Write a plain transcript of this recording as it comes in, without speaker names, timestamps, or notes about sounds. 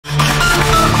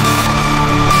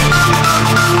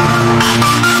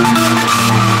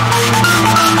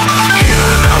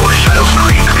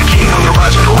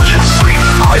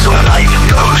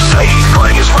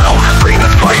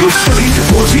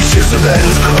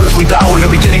earthly bound, no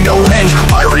beginning, no end.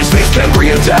 Pirate in space can bring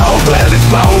him down, but as it's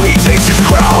bound, he takes his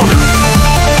crown.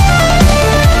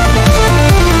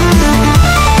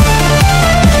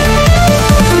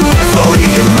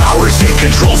 Floating in hours, he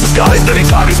controls the skies. Bending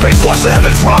time and space, watch the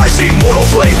heavens rise. The immortal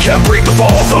flame can't break the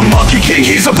fall. The Monkey King,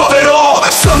 he's above it all.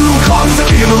 Sun Wukong is the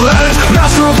king of the land,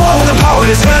 master of all with the power in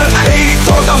his hand.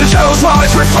 84,000 shadows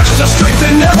rise, reflections of strength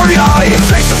in every eye.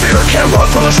 Face the fear, can't run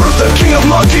from the truth. The king of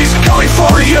monkeys coming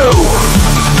for you.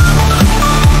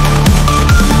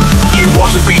 He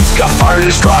walks with beats, got fire in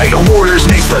his stride. A warrior's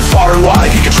name spread far and wide.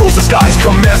 He controls the skies,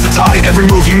 commands the tide. Every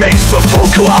move he makes, the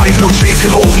foes collide. No chains can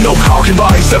hold, no power can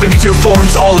bind. 72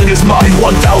 forms, all in his mind.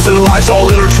 1,000 lives, all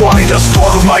intertwined. A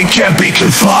storm of mind can't be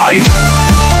confined.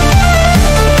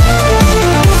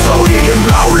 Floating in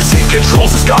powers, he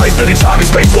controls the skies. Bending time and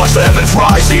space, watch the heavens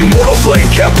rise. The immortal flame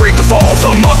can't break the fall.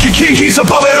 The Monkey King, he's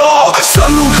above it all.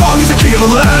 Sun Wukong is the king of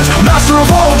the land, master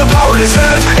of all with the power in his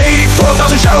hand.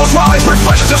 84,000 shadows rise,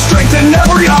 reflections of strength in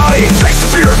every eye. Face the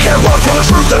fear, can't run from the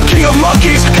truth. The king of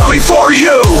monkeys coming for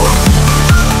you.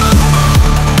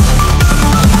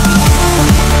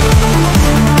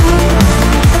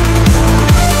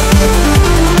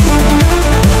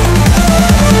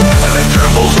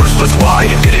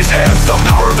 In his hands, the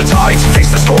power of the tides. Face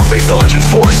the storm, face the legend's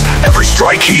force. Every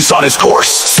strike, he's on his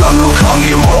course. Sun Wukong,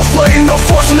 the immortal flame, the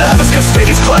force in the heavens can stake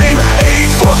his claim.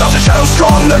 84,000 shadows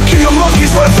strong, the king of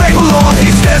monkeys where they belong. He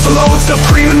stands alone,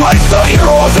 supreme in might, the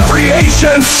hero of every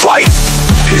ancient fight.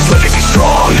 His legacy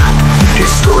strong, his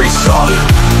story sung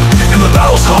in the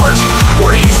battle's heart,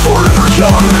 where he's forever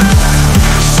young.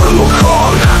 Sun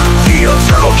Wukong, the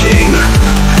eternal king,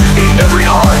 in every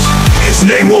heart, his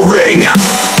name will ring.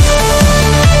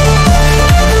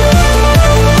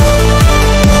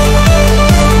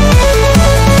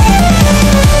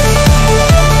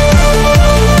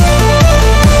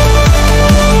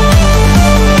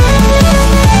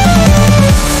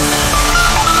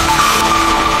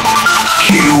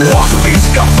 Walks with beats,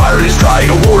 got fire in his stride.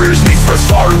 A warrior's name spreads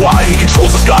far and wide. He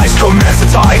controls the skies, commands the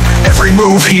tide. Every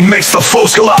move he makes, the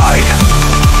foes collide.